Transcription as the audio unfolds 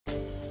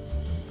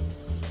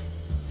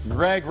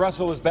Greg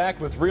Russell is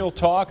back with Real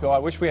Talk. Oh, I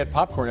wish we had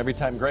popcorn every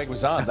time Greg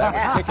was on.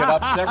 That would kick it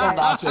up several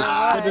notches.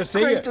 Good to see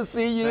you. Great to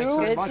see you. Thanks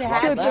very much.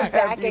 Good to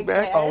have you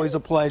back. Always a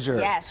pleasure.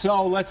 Yes.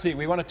 So let's see.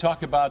 We want to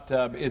talk about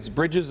it's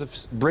Bridge of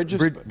Spies. Bridge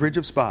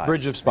of Spies.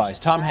 Bridge of Spies.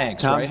 Tom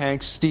Hanks. Tom right?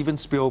 Hanks, Steven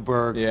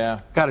Spielberg. Yeah.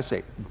 Gotta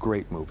say,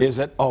 great movie. Is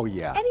it? Oh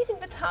yeah. Anything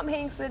that Tom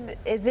Hanks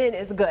is in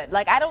is good.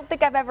 Like, I don't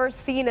think I've ever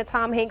seen a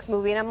Tom Hanks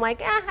movie and I'm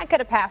like, I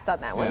could have passed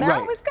on that one. They're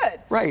always good.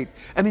 Right.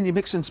 And then you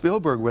mix in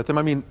Spielberg with him.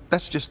 I mean,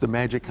 that's just the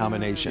magic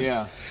combination.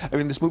 Yeah. I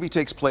mean, this movie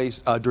takes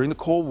place during the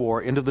Cold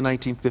War, end of the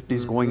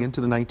 1950s, going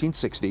into the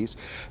 1960s.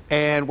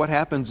 And what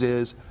happens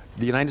is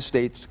the United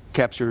States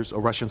captures a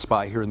Russian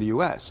spy here in the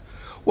U.S.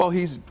 Well,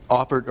 he's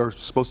offered or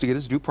supposed to get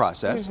his due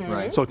process.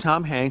 Right. So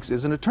Tom Hanks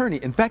is an attorney.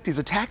 In fact, he's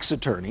a tax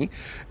attorney.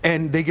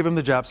 And they give him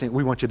the job saying,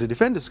 we want you to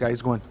defend this guy.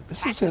 He's going,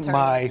 this isn't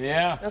my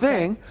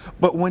thing.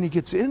 But when he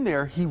gets in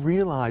there, he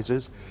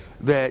realizes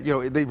that, you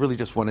know, they really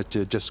just wanted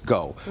to just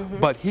go.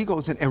 But he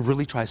goes in and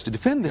really tries to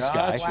defend this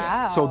guy.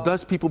 Wow. So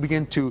thus people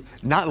begin to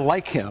not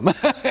like him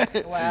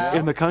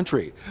in the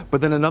country. But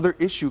then another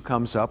issue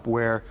comes up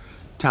where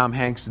Tom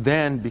Hanks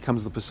then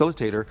becomes the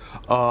facilitator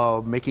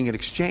of making an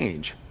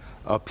exchange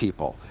of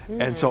people.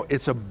 And so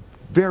it's a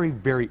very,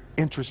 very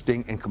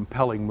interesting and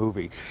compelling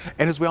movie.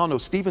 And as we all know,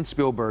 Steven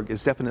Spielberg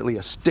is definitely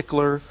a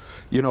stickler,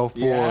 you know,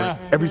 for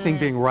everything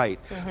being right.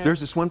 There's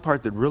this one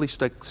part that really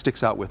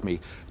sticks out with me.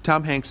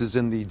 Tom Hanks is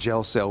in the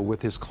jail cell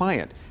with his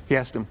client. He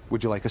asked him,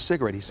 would you like a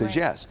cigarette? He says,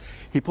 yes.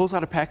 He pulls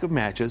out a pack of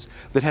matches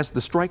that has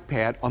the strike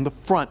pad on the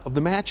front of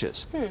the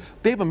matches.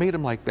 They haven't made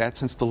them like that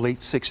since the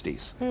late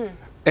 60s.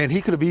 And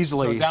he could have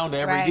easily... So down to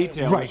every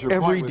detail. Right,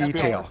 every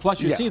detail. Plus,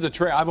 you see the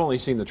trailer. I've only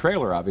seen the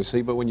trailer,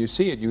 obviously, but when you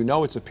see it, you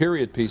know it's a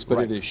period piece,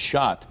 but it is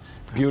shot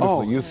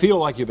beautifully. You feel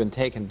like you've been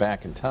taken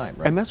back in time,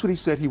 right? And that's what he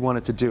said he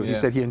wanted to do. He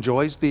said he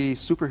enjoys the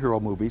superhero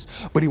movies,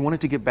 but he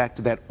wanted to get back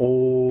to that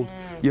old,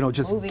 you know,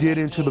 just get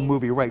into the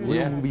movie,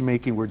 real movie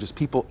making where just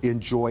people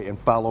enjoy and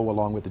follow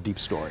along with the deep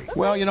story.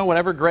 Well, you know,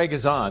 whenever Greg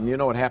is on, you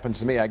know what happens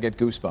to me, I get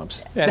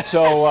goosebumps. And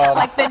so...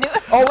 like the new...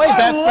 Oh, wait,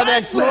 that's the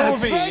next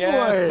movie.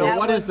 Yeah. So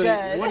what is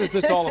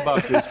this all about,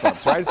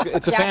 Goosebumps, right?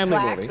 It's a family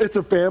movie. It's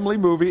a family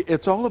movie.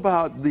 It's all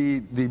about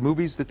the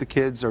movies that the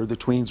kids or the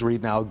tweens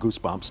read now,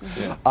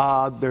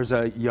 Goosebumps. There's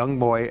a young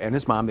boy and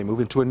his mom. They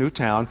move into a new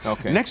town.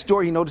 Next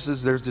door, he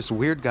notices there's this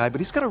weird guy, but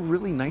he's got a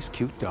really nice,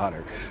 cute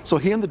daughter. So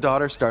he and the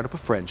daughter start up a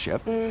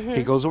friendship.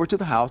 He goes over to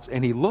the house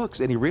and he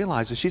looks and he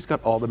realizes she's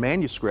got all the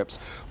manuscripts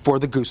for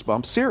the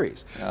Goosebumps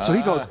series. So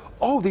he goes,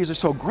 oh, these are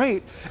so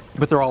great,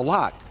 but they're all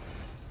locked.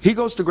 He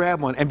goes to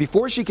grab one, and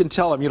before she can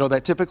tell him, you know,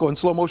 that typical in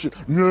slow motion,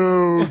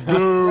 no,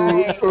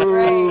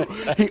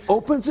 he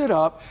opens it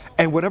up,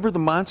 and whatever the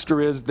monster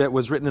is that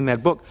was written in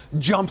that book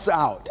jumps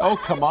out. Oh,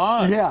 come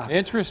on. Yeah.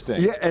 Interesting.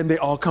 Yeah, and they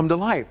all come to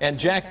life. And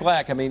Jack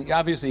Black, I mean,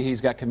 obviously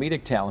he's got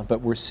comedic talent, but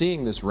we're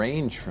seeing this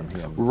range from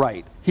him.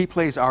 Right. He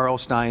plays R.L.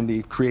 Stine,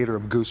 the creator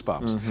of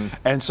Goosebumps.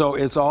 And so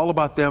it's all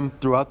about them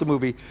throughout the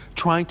movie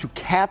trying to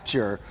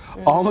capture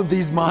all of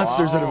these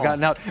monsters that have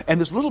gotten out.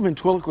 And this little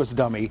ventriloquist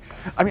dummy,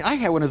 I mean, I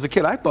had one as a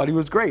kid. I thought he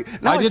was great.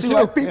 Now I see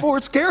why people were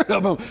scared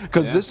of him,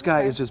 because this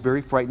guy is just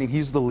very frightening.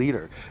 He's the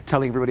leader,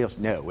 telling everybody else,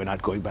 no, we're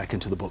not going back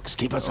into the books.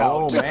 Keep us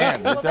out. Oh,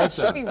 man. Well, that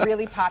should be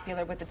really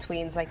popular with the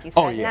tweens, like you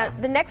said. Now,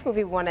 the next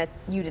movie we wanted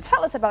you to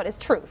tell us about is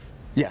Truth.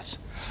 Yes.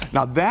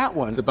 Now that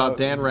one... It's about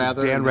Dan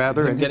Rather. Dan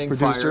Rather and his getting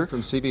producer. Fired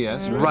from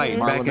CBS. Right,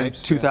 Marla back in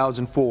Mapes.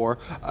 2004,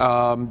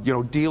 you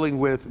know, dealing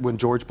with when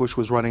George Bush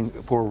was running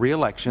for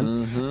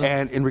re-election,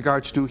 and in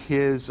regards to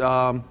his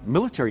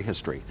military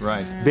history.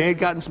 Right. They had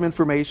gotten some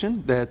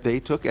information that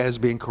they took as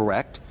being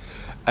correct.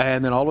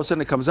 And then all of a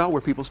sudden it comes out where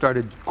people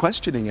started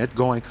questioning it,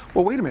 going,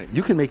 well, wait a minute,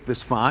 you can make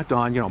this font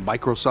on, you know,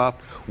 Microsoft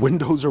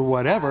Windows or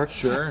whatever.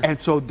 Sure. And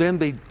so then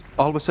they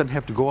all of a sudden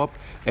have to go up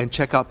and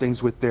check out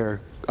things with their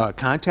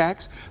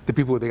contacts, the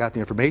people they got the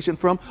information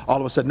from. All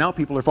of a sudden now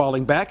people are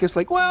falling back. It's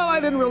like, well,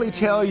 I didn't really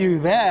tell you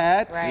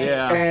that. Right.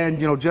 Yeah.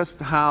 And, you know, just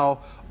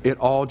how it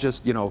all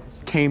just, you know,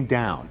 came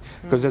down.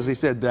 Because as they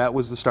said, that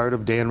was the start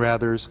of Dan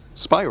Rather's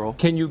spiral.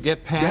 Can you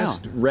get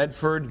past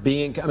Redford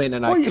being, I mean,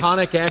 an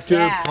iconic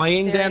actor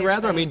playing Dan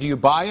Rather? I mean, do you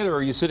buy it, or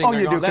are you sitting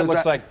there going, that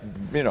looks like,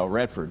 you know,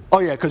 Redford? Oh,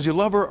 yeah, because you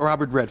love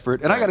Robert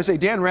Redford. And I got to say,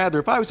 Dan Rather,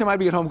 if I was him, I'd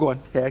be at home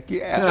going, heck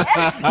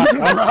yeah. You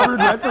need Robert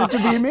Redford to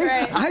be me?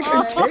 I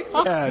can take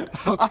that.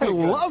 I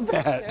love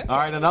that. All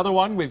right, another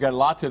one. We've got a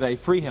lot today.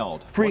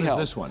 Freeheld. Freeheld. What is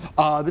this one?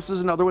 This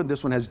is another one.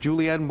 This one has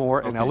Julianne Moore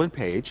and Ellen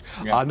Page.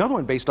 Another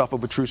one based off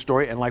of a true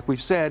story. And like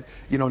we've said,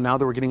 you know, now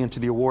that we're getting into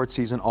the award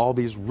season, all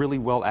these really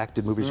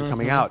well-acted movies are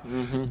coming out.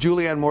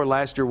 Julianne Moore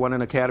last year won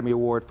an Academy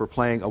Award for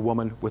playing a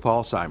woman with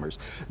Alzheimer's.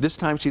 This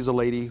time she's a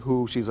lady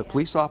she's a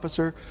police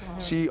officer.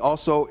 She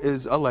also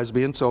is a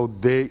lesbian, so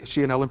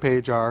she and Ellen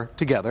Page are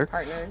together.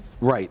 Partners.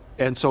 Right.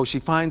 And so she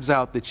finds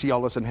out that she all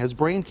of a sudden has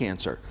brain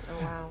cancer.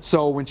 Oh, wow.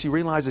 So when she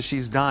realizes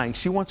she's dying,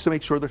 she wants to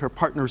make sure that her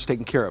partner is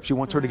taken care of. She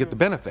wants her to get the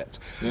benefits.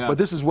 But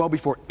this is well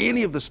before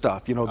any of the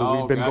stuff, you know, that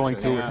we've been going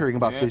through and hearing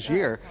about this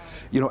year,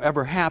 you know,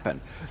 ever happened.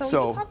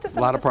 So you talked to some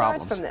a lot of the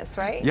problems stars from this,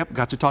 right? Yep,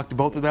 got to talk to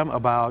both of them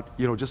about,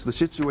 you know, just the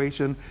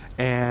situation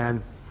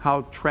and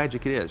how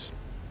tragic it is.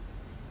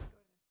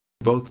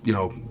 Both, you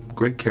know,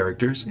 great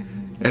characters.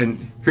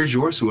 And here's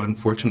yours, who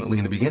unfortunately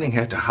in the beginning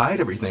had to hide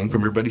everything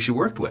from everybody she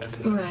worked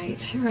with.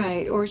 Right,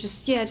 right. Or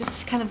just, yeah,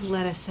 just kind of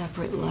led a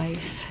separate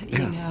life,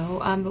 you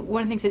know. But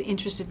one of the things that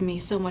interested me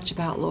so much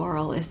about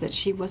Laurel is that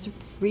she was a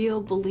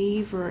real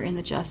believer in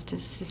the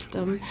justice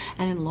system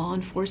and in law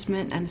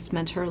enforcement, and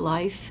spent her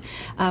life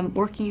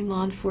working in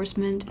law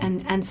enforcement,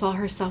 and saw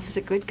herself as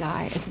a good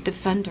guy, as a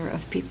defender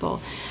of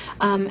people.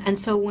 And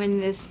so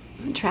when this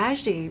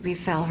tragedy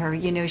befell her,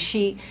 you know,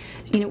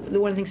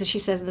 one of the things that she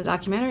says in the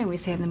documentary, and we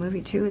say in the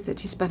movie too, is that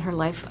she spent her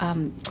life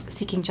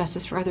seeking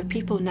justice for other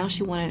people. Now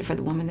she wanted it for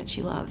the woman that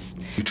she loves.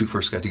 You two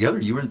first got together,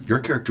 your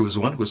character was the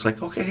one who was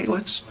like, okay, hey,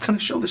 let's kind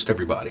of show this to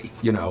everybody,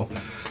 you know.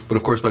 But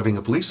of course, by being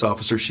a police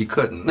officer, she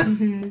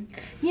couldn't.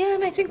 Yeah,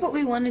 and I think what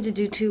we wanted to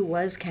do too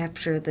was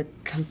capture the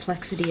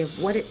complexity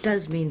of what it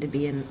does mean to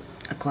be in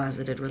a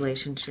closeted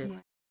relationship. Yeah.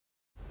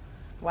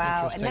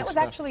 Wow, and that was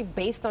actually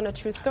based on a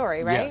true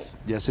story, right? Yes,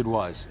 yes, it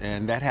was.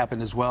 And that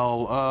happened as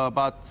well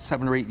about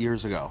 7 or 8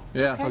 years ago.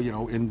 Yeah. So, you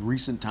know, in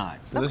recent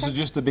time. This is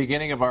just the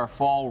beginning of our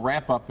fall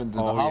wrap-up into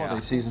the holiday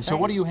season. So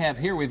what do you have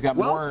here? We've got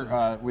more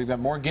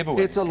giveaways.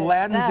 It's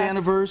Aladdin's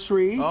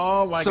anniversary.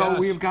 Oh, my gosh. So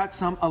we've got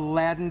some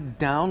Aladdin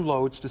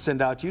downloads to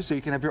send out to you, so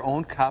you can have your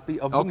own copy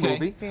of the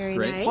movie. Very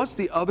nice. Plus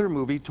the other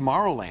movie,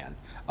 Tomorrowland.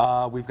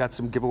 We've got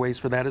some giveaways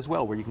for that as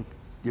well, where you can,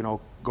 you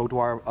know, go to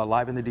our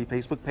Live in the D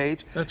Facebook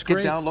page, That's get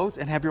great. downloads,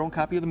 and have your own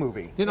copy of the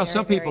movie. You know,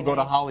 some people go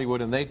to nice. Hollywood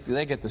and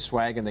they get the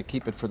swag and they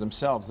keep it for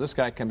themselves. This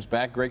guy comes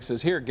back, Greg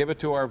says, here, give it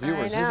to our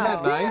viewers. Isn't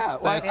that know. nice? Yeah,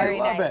 Thank I you.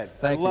 love nice. it.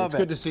 Thank I you. love It's it.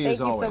 good to see you Thank as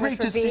you so always. much Great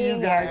for to see being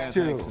you guys here.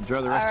 too. Thanks.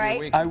 Enjoy the rest of your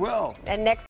week. I will. And next